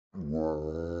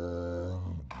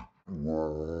Wrong.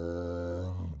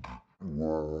 Wrong.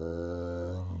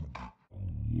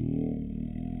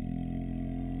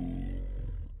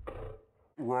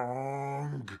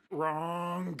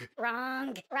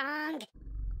 Wrong, wrong.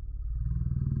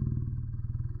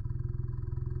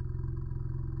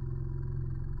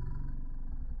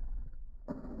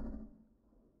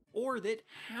 Or that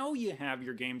how you have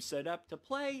your game set up to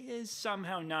play is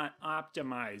somehow not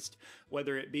optimized,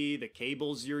 whether it be the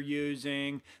cables you're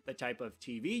using, the type of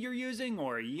TV you're using,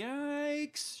 or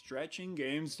yikes, stretching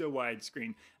games to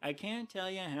widescreen. I can't tell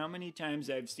you how many times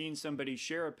I've seen somebody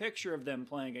share a picture of them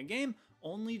playing a game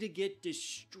only to get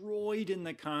destroyed in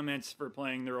the comments for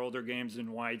playing their older games in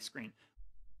widescreen.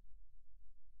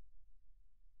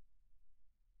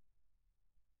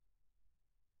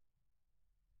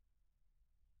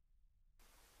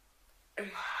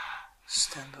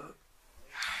 Stand up.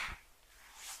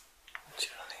 I want you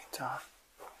to lay down.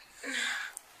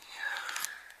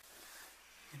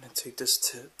 I'm gonna take this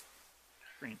tip.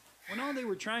 When all they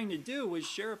were trying to do was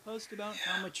share a post about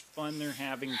how much fun they're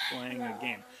having playing a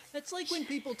game. That's like when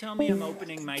people tell me I'm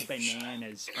opening my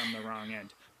bananas from the wrong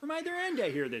end. From either end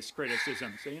I hear this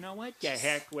criticism, so you know what? To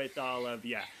heck with all of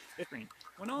ya.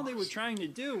 When all they were trying to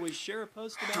do was share a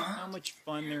post about how much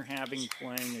fun they're having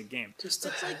playing a game.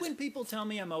 It's like when people tell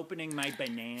me I'm opening my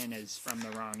bananas from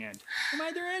the wrong end. From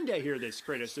either end I hear this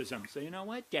criticism, so you know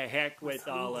what? To heck with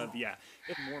all of ya.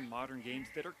 If more modern games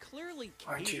that are clearly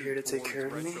Aren't you here to catered take care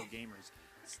of towards me? retro gamers.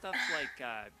 Stuff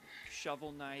like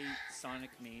Shovel Knight, Sonic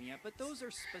Mania, but those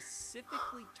are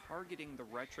specifically targeting the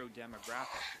retro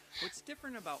demographic. What's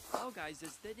different about Fall Guys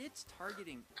is that it's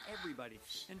targeting everybody.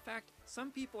 In fact,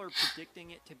 some people are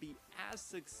predicting it to be as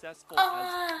successful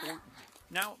as Fortnite.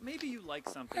 Now, maybe you like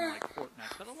something like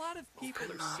Fortnite, but a lot of people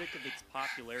are sick of its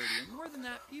popularity, and more than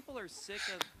that, people are sick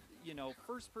of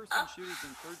first-person shooters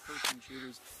and third-person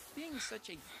shooters being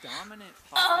such a dominant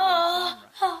popular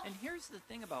genre. And here's the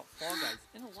thing about Fall Guys.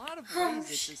 In a lot of ways,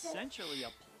 it's essentially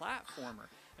a platformer.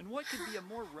 And what could be a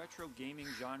more retro gaming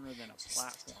genre than a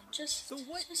platformer? So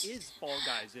what is Fall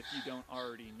Guys if you don't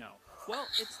already know? Well,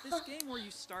 it's this game where you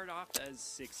start off as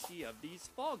 60 of these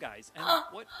Fall Guys. And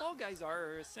what Fall Guys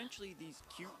are essentially these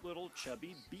cute little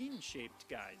chubby bean-shaped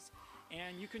guys.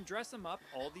 And you can dress them up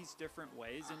all these different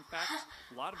ways. In fact,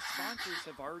 a lot of sponsors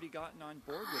have already gotten on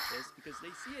board with this because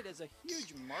they see it as a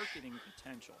huge marketing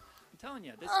potential. I'm telling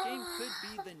you, this game could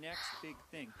be the next big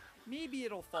thing. Maybe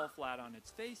it'll fall flat on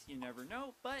its face, you never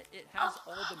know, but it has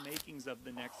all the makings of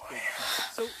the next big thing.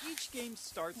 So each game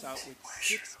starts out with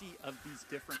 60 of these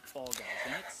different Fall Guys,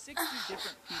 and it's 60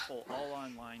 different people all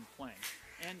online playing.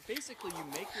 And basically you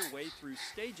make your way through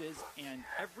stages, and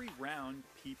every round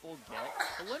people get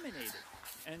eliminated.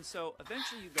 And so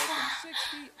eventually you go from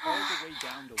 60 all the way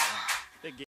down to 1.